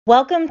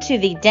Welcome to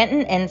the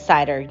Denton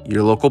Insider,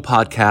 your local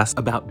podcast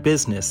about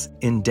business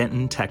in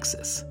Denton,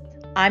 Texas.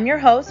 I'm your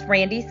host,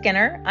 Randy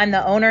Skinner. I'm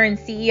the owner and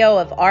CEO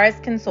of RS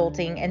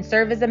Consulting and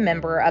serve as a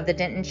member of the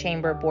Denton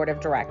Chamber Board of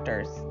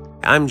Directors.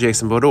 I'm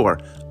Jason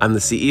Bodor. I'm the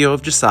CEO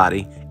of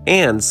Jasati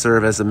and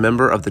serve as a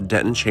member of the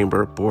Denton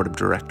Chamber Board of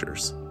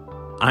Directors.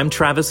 I'm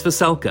Travis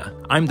Veselka.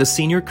 I'm the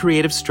Senior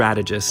Creative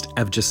Strategist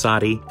of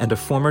Jasati and a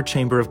former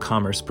Chamber of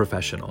Commerce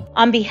professional.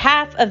 On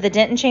behalf of the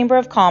Denton Chamber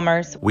of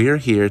Commerce, we are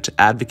here to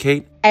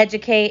advocate,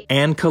 educate,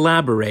 and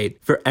collaborate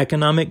for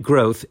economic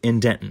growth in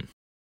Denton.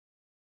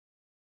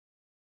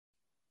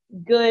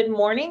 Good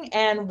morning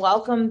and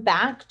welcome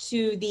back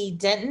to the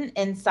Denton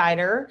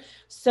Insider.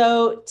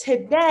 So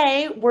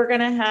today we're going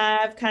to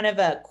have kind of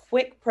a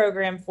quick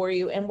program for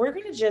you, and we're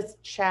going to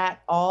just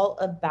chat all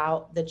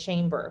about the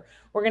chamber.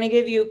 We're going to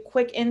give you a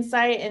quick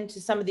insight into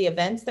some of the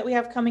events that we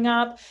have coming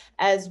up,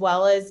 as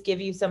well as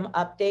give you some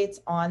updates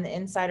on the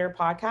Insider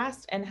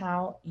podcast and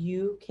how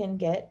you can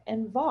get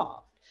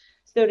involved.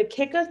 So to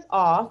kick us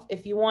off,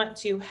 if you want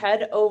to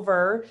head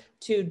over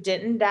to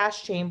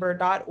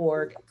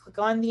denton-chamber.org, click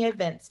on the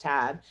events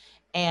tab,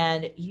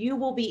 and you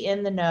will be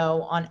in the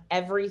know on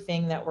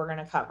everything that we're going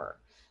to cover.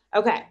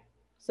 Okay,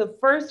 so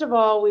first of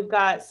all, we've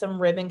got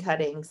some ribbon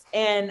cuttings.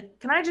 And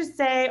can I just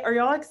say, are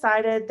y'all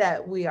excited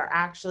that we are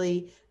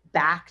actually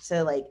back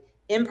to like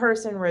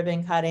in-person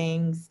ribbon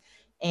cuttings?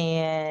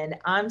 And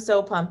I'm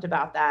so pumped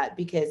about that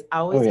because I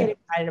always get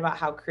excited about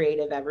how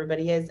creative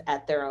everybody is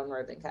at their own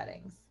ribbon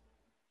cuttings.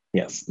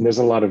 Yes, there's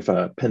a lot of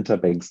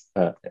pent-up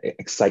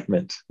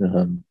excitement,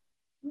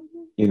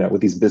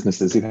 with these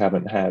businesses who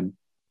haven't had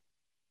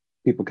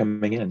people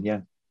coming in.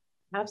 Yeah,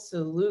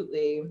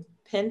 absolutely,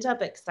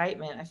 pent-up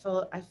excitement. I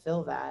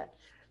feel that.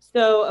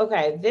 So,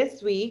 okay,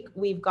 this week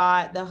we've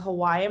got the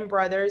Hawaiian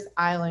Brothers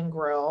Island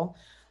Grill.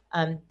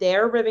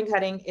 Their ribbon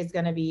cutting is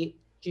going to be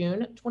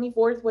June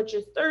 24th, which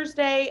is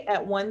Thursday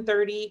at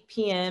 1:30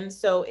 p.m.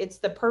 So it's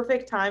the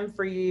perfect time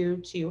for you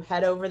to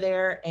head over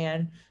there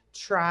and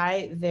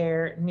try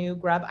their new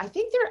grub. I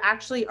think they're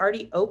actually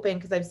already open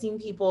because I've seen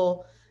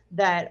people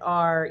that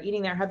are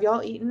eating there. Have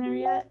y'all eaten there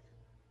yet?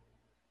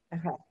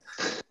 Okay.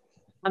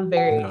 I'm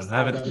very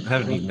excited. I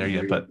haven't eaten there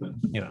yet, but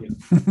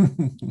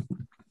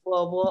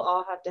Well, we'll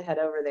all have to head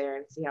over there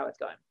and see how it's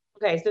going.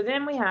 Okay, so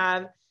then we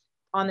have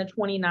on the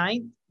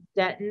 29th,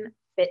 Denton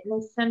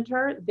Fitness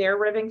Center, their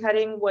ribbon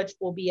cutting, which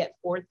will be at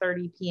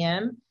 4:30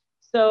 p.m.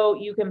 So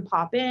you can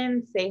pop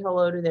in, say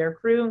hello to their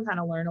crew, and kind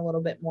of learn a little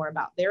bit more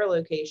about their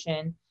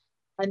location.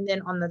 And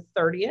then on the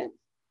 30th,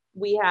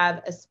 we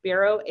have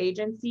Aspero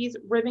Agency's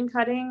ribbon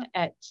cutting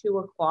at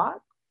 2:00.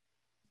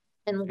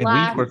 And we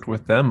worked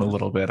with them a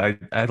little bit. I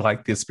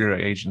like the Aspero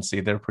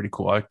Agency. They're pretty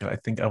cool. I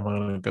think I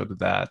want to go to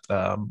that.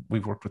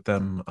 We've worked with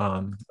them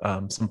on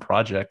some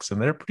projects, and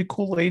they're a pretty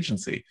cool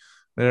agency.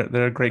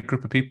 They're a great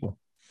group of people.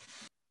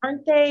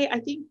 Aren't they?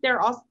 I think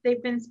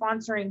they've been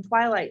sponsoring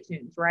Twilight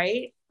Tunes,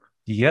 right?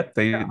 Yep,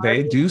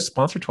 they do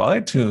sponsor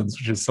Twilight Tunes,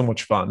 which is so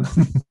much fun.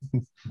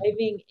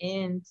 Diving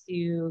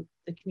into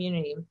the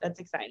community. That's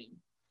exciting.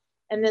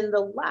 And then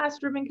the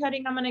last ribbon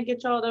cutting I'm going to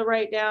get y'all to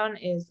write down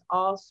is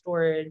All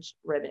Storage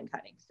ribbon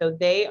cutting. So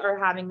they are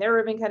having their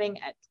ribbon cutting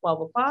at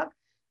 12:00,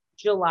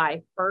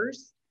 July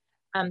 1st.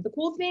 The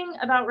cool thing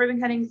about ribbon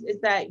cuttings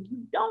is that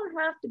you don't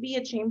have to be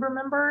a chamber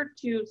member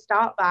to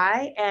stop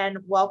by and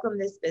welcome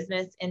this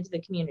business into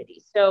the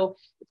community. So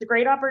it's a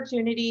great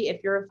opportunity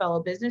if you're a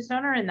fellow business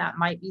owner, and that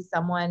might be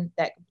someone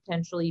that could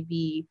potentially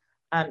be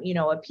a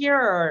peer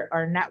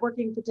or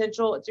networking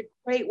potential. It's a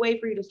great way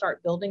for you to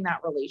start building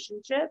that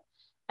relationship.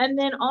 And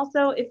then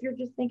also, if you're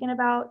just thinking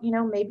about,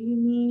 maybe you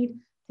need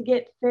to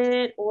get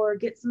fit or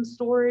get some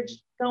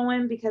storage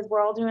going because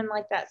we're all doing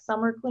like that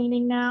summer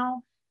cleaning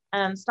now,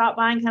 stop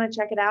by and kind of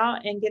check it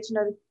out and get to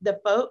know the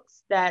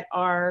folks that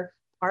are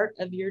part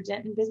of your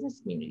Denton business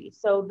community.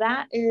 So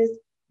that is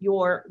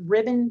your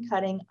ribbon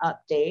cutting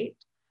update.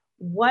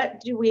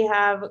 What do we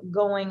have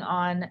going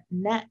on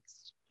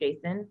next,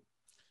 Jason?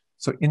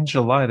 So in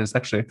July, there's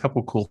actually a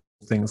couple cool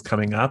things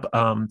coming up.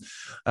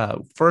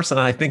 First, and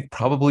I think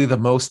probably the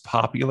most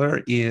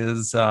popular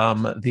is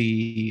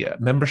the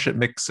membership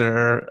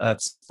mixer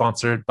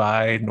sponsored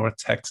by North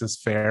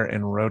Texas Fair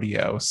and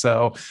Rodeo.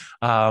 So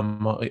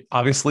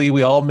obviously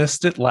we all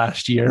missed it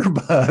last year,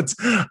 but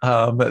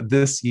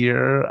this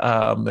year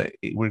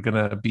we're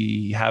going to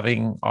be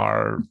having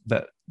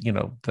the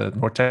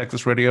North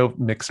Texas Rodeo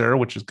mixer,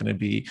 which is going to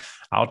be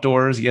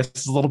outdoors. Yes,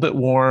 it's a little bit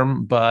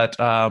warm, but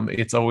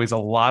it's always a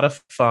lot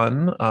of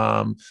fun.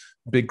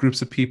 Big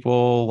groups of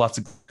people, lots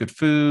of good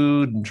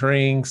food and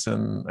drinks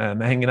and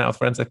hanging out with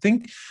friends. I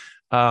think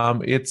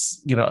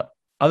it's,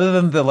 other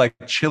than the like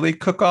chili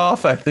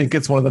cook-off, I think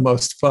it's one of the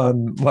most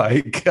fun,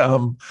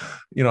 outdoorsy,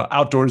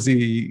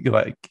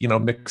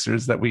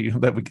 mixers that we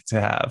get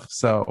to have.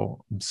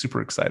 So I'm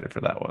super excited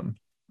for that one.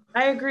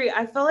 I agree.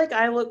 I feel like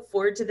I look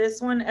forward to this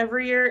one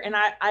every year. And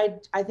I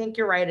think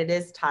you're right. It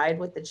is tied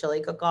with the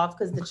chili cook-off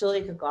because the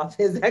chili cook-off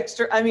is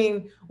extra. I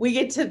mean, we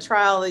get to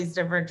try all these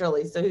different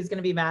chilies. So who's going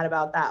to be mad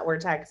about that? We're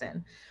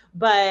Texan.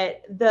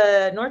 But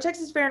the North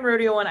Texas Fair and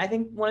Rodeo one, I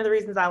think one of the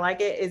reasons I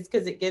like it is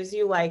because it gives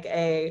you like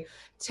a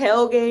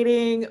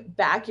tailgating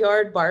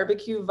backyard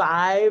barbecue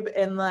vibe.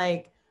 And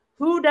like,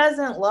 who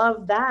doesn't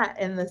love that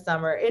in the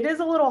summer? It is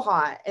a little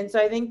hot. And so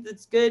I think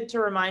it's good to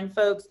remind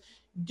folks,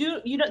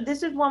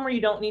 this is one where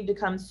you don't need to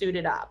come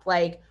suited up.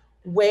 Like,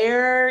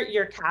 wear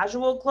your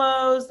casual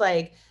clothes,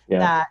 like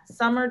that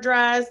summer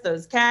dress,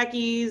 those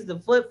khakis, the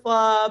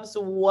flip-flops,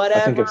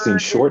 whatever. I think I've seen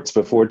shorts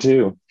before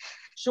too.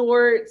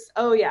 Shorts.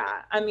 Oh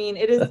yeah. I mean,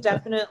 it is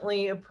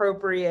definitely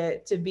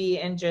appropriate to be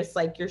in just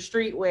like your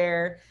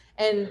streetwear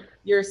and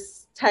your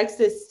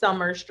Texas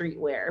summer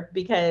streetwear,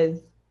 because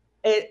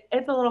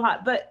it's a little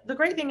hot. But the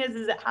great thing is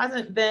it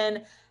hasn't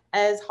been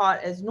as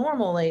hot as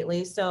normal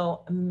lately.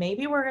 So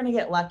maybe we're going to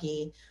get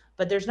lucky,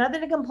 but there's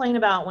nothing to complain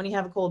about when you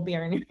have a cold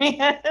beer in your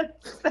hand.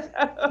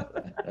 So,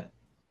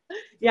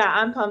 yeah,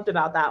 I'm pumped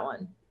about that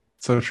one.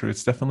 So true.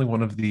 It's definitely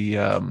one of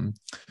the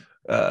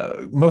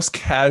most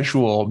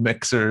casual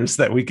mixers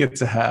that we get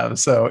to have.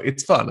 So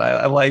it's fun.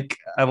 I like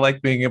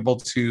being able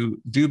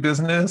to do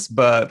business,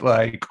 but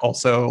like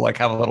also like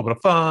have a little bit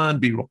of fun,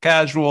 be real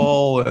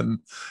casual,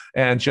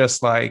 and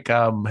just like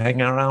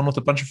hang around with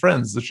a bunch of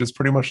friends, which is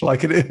pretty much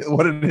like it is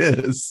what it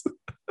is.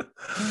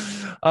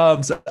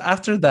 So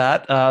after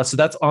that, so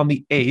that's on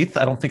the 8th.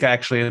 I don't think I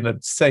actually ended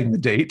up saying the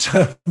date,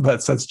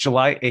 but so it's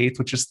July 8th,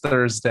 which is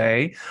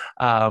Thursday.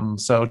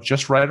 So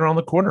just right around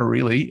the corner,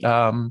 really.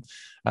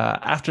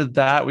 After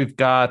that, we've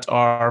got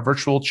our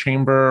virtual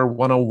Chamber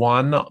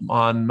 101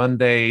 on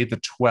Monday, the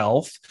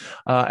 12th.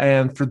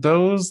 And for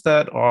those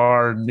that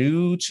are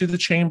new to the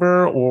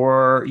Chamber,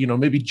 or,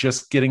 maybe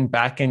just getting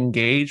back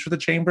engaged with the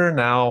Chamber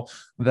now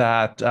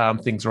that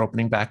things are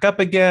opening back up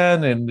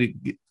again and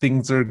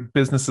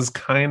business is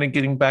kind of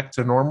getting back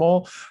to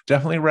normal,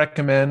 definitely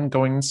recommend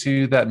going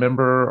to that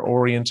member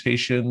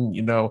orientation,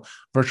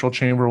 virtual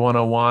Chamber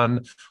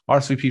 101,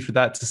 RSVP for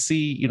that to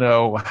see,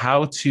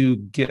 how to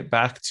get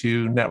back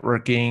to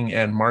networking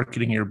and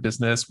marketing your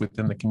business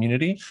within the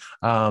community.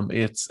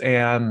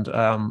 And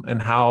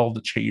how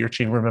your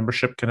chamber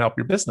membership can help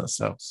your business.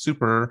 So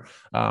super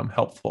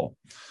helpful.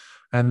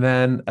 And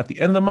then at the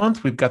end of the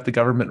month, we've got the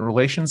government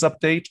relations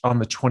update on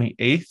the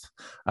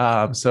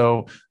 28th.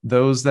 So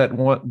those that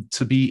want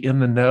to be in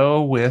the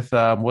know with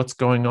what's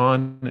going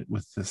on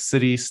with the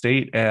city,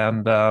 state,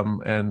 and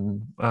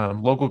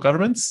local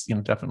governments,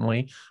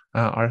 definitely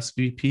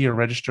RSVP or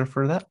register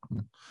for that.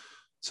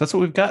 So that's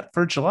what we've got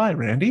for July,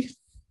 Randy.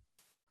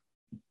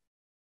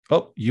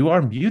 Oh, you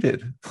are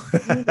muted.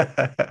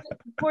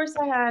 Of course,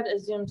 I had a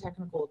Zoom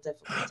technical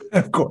difficulty.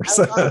 Of course.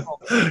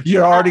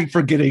 You're already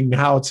forgetting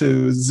how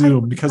to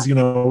Zoom because,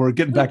 we're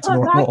getting back to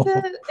normal.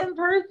 Back to in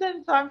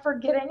person, so I'm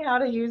forgetting how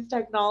to use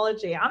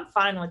technology. I'm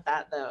fine with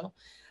that, though.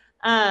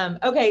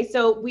 Okay,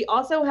 so we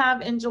also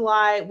have in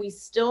July, we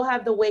still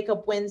have the Wake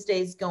Up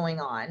Wednesdays going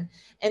on.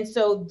 And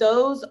so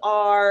those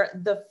are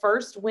the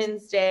first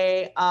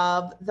Wednesday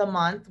of the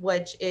month,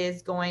 which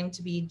is going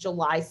to be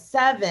July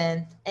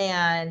 7th.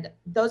 And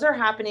those are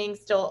happening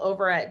still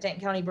over at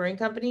Denton County Brewing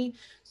Company.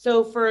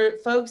 So for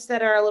folks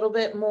that are a little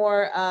bit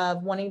more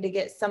wanting to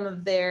get some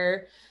of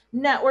their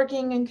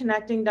networking and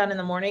connecting done in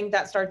the morning,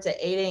 that starts at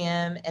 8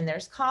 a.m. and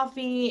there's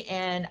coffee,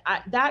 and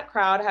that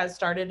crowd has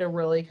started to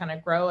really kind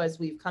of grow as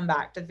we've come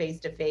back to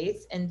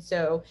face. And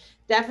so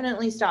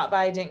definitely stop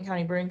by Denton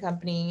County Brewing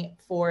Company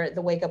for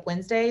the Wake Up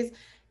Wednesdays.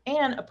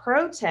 And a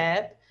pro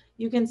tip,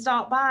 you can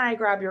stop by,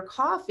 grab your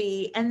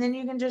coffee, and then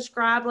you can just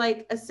grab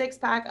like a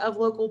 6-pack of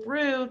local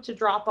brew to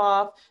drop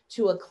off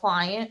to a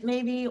client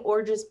maybe,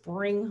 or just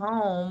bring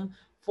home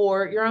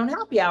for your own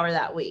happy hour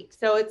that week.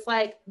 So it's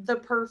like the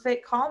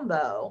perfect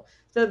combo.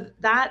 So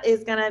that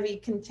is going to be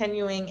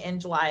continuing in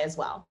July as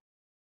well.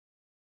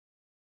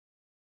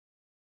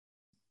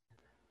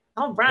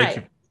 All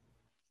right.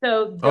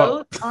 So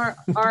those are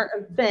our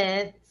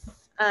events.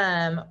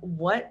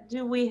 What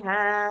do we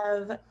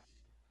have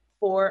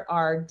for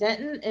our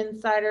Denton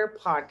Insider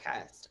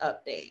podcast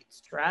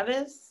updates?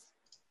 Travis?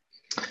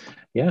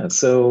 Yeah,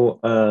 so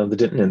the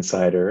Denton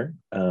Insider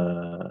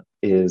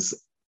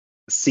is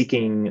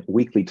seeking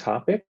weekly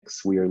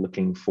topics. We are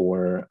looking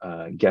for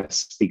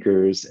guest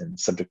speakers and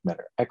subject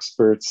matter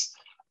experts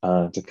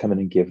to come in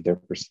and give their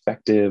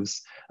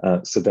perspectives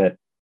so that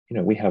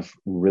we have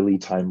really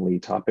timely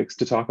topics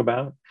to talk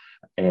about,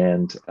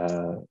 and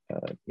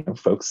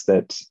folks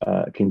that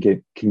can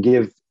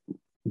give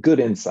good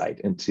insight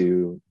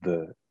into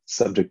the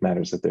subject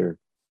matters that they're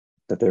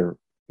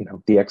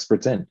the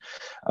experts in.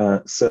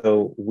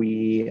 So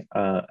we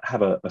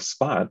have a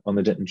spot on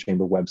the Denton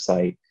Chamber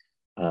website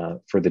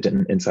for the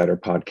Denton Insider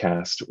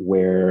podcast,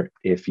 where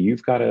if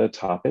you've got a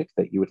topic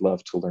that you would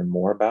love to learn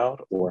more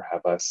about or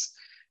have us,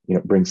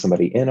 bring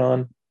somebody in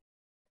on,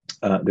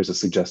 there's a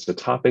suggested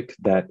topic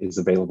that is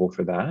available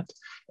for that.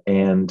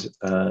 And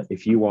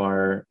if you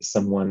are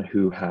someone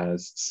who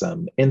has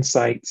some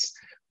insights,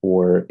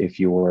 or if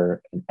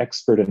you're an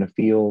expert in a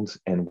field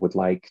and would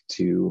like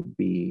to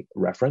be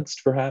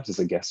referenced perhaps as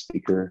a guest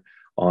speaker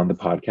on the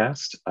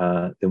podcast,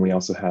 then we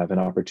also have an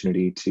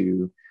opportunity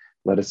to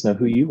let us know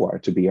who you are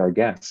to be our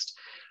guest.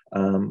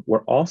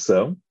 We're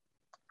also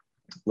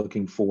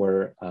looking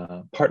for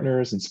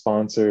partners and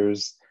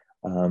sponsors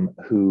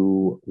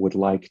who would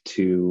like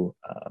to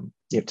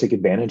take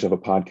advantage of a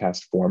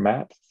podcast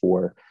format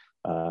for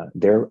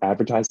their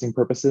advertising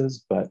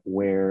purposes, but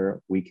where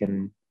we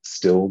can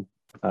still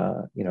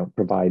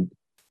provide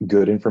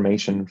good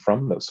information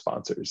from those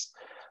sponsors.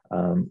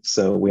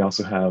 So we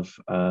also have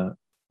a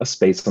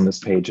space on this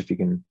page. If you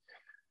can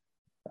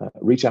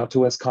reach out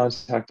to us,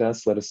 contact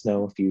us, let us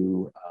know if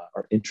you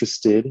are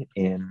interested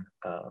in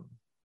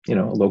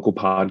local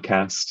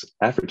podcast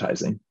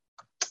advertising.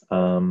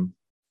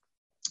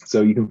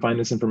 So you can find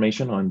this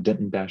information on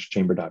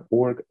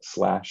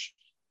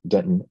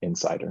denton-chamber.org/Denton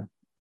Insider.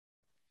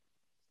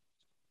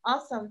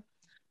 Awesome.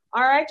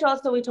 All right, y'all.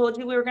 So we told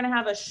you we were going to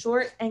have a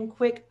short and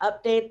quick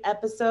update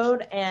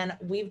episode, and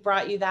we've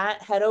brought you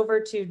that. Head over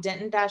to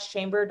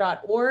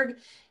denton-chamber.org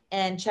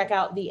and check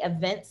out the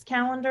events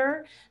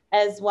calendar,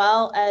 as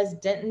well as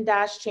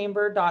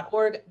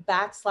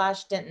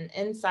denton-chamber.org/Denton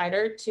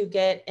Insider to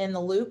get in the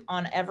loop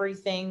on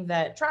everything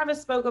that Travis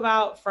spoke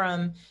about,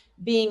 from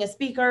being a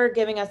speaker,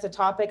 giving us a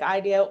topic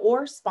idea,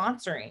 or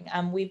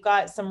sponsoring. We've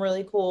got some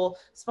really cool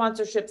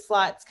sponsorship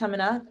slots coming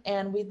up,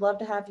 and we'd love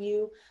to have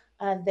you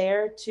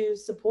there to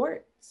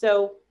support.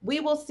 So we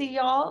will see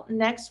y'all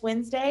next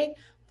Wednesday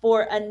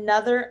for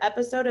another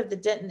episode of the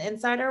Denton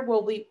Insider.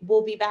 We'll be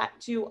back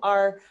to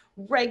our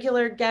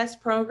regular guest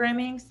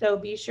programming, so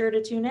be sure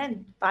to tune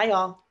in. Bye,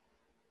 y'all.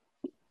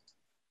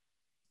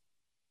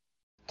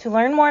 To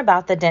learn more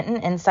about the Denton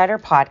Insider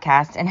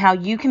podcast and how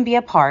you can be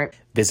a part,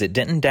 visit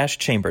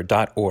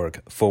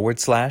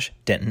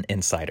denton-chamber.org/Denton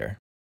Insider.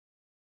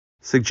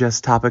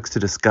 Suggest topics to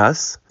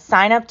discuss,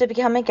 sign up to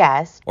become a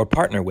guest, or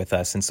partner with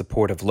us in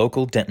support of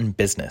local Denton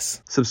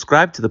business.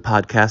 Subscribe to the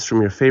podcast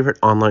from your favorite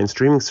online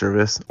streaming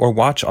service, or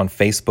watch on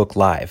Facebook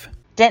Live.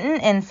 Denton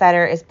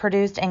Insider is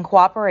produced in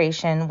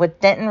cooperation with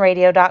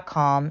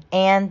DentonRadio.com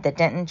and the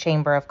Denton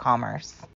Chamber of Commerce.